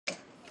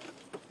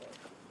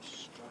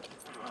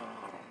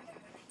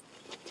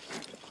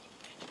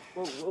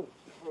Whoa.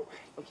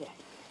 Okay.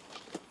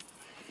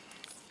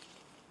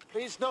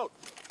 Please note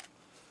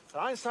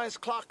that Einstein's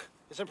clock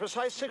is in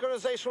precise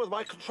synchronization with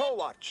my control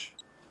watch.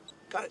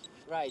 Got it?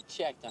 Right,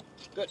 checked on.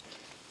 Good.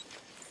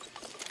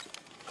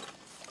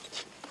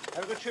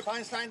 Have a good trip,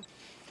 Einstein.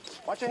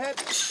 Watch ahead.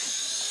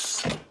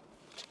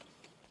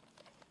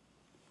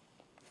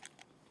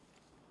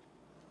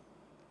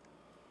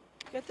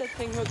 Get that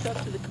thing hooked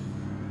up to the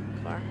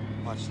car.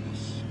 Watch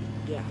this.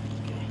 Yeah,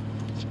 okay.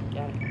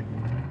 Got it.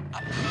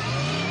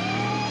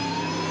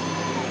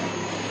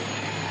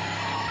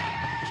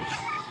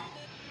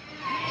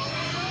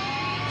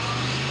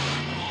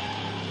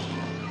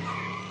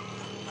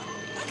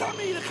 Got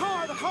me, the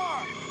car!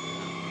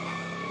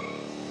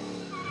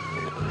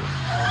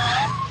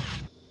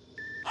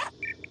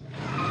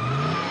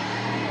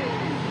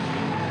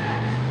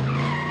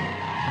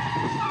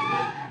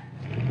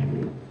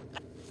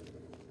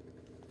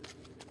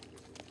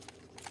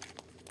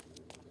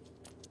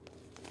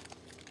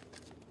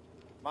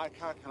 My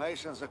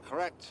calculations are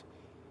correct.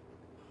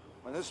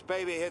 When this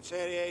baby hits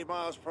 88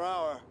 miles per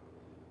hour,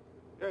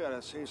 you're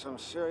gonna see some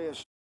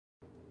serious...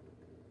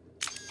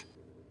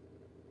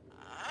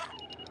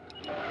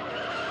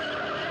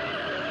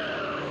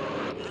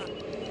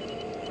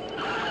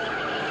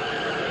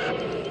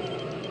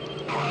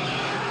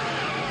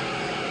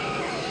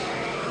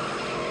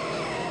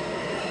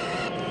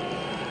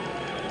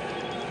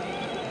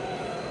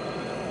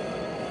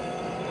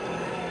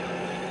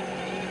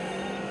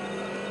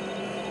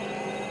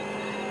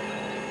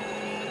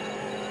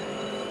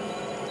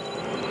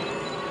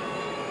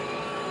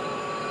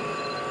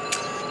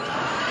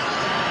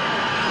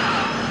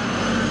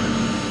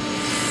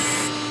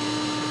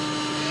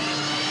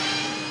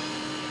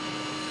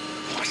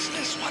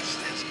 Watch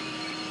this.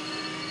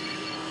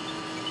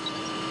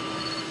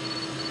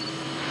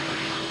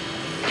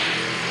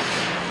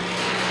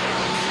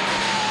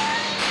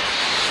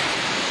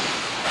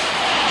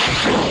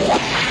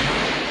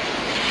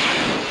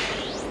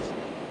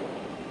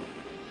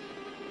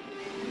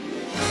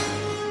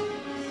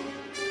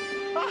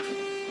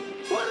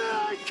 What did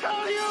I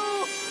tell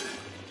you?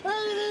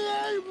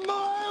 88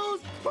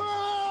 miles per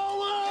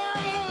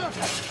hour!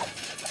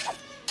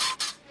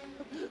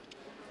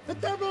 The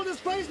temporal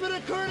displacement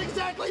occurred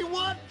exactly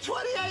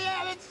 1:20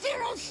 a.m. in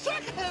 0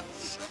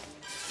 seconds!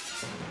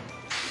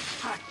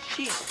 Ah,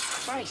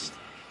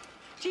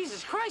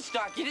 Jesus Christ,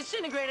 Doc, you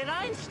disintegrated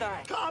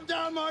Einstein. Calm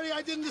down, Marty.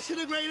 I didn't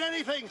disintegrate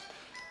anything.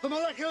 The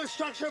molecular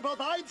structure of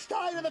both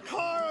Einstein and the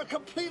car are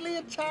completely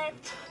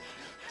intact.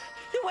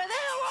 Where the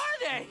hell are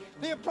they?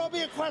 The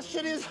appropriate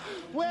question is,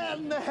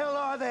 when the hell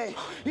are they?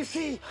 You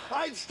see,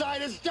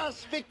 Einstein has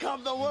just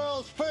become the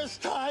world's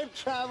first time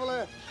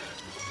traveler.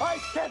 I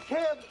sent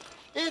him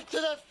into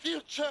the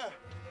future.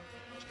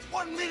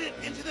 1 minute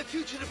into the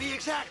future, to be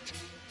exact.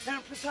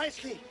 And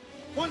precisely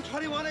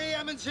 1:21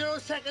 a.m. in 0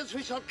 seconds,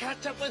 we shall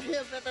catch up with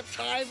him in the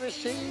time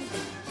machine.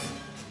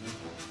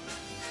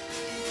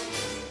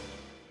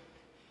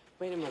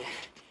 Wait a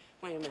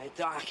minute,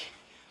 Doc.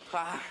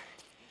 Are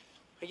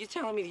you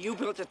telling me that you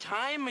built a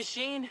time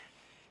machine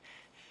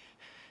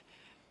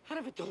out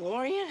of a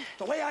DeLorean?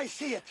 The way I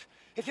see it,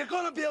 if you're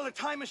gonna build a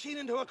time machine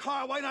into a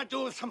car, why not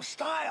do it with some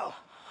style?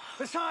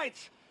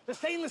 Besides, the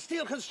stainless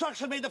steel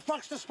construction made the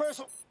flux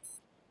dispersal.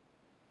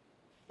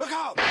 Look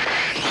out!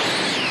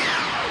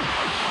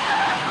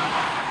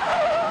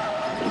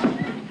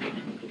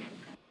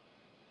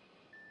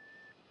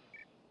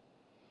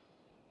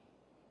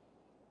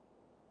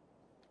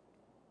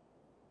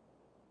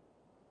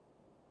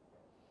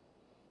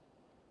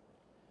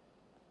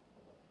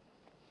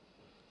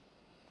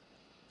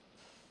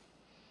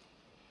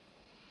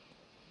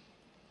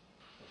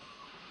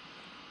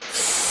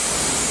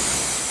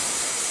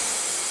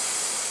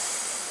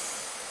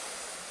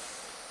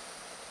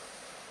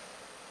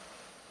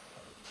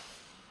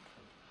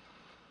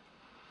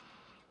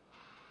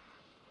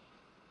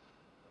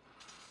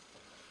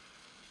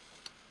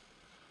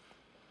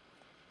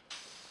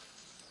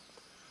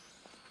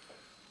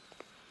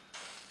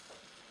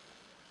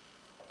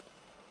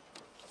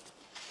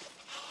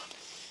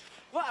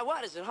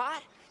 What? Is it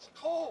hot? It's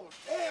cold,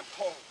 damn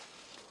cold.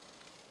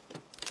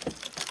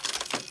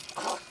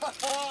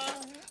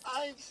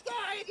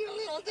 Einstein, you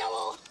little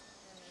devil!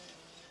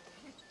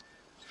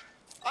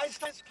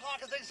 Einstein's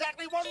clock is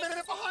exactly 1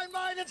 minute behind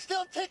mine and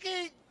still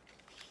ticking!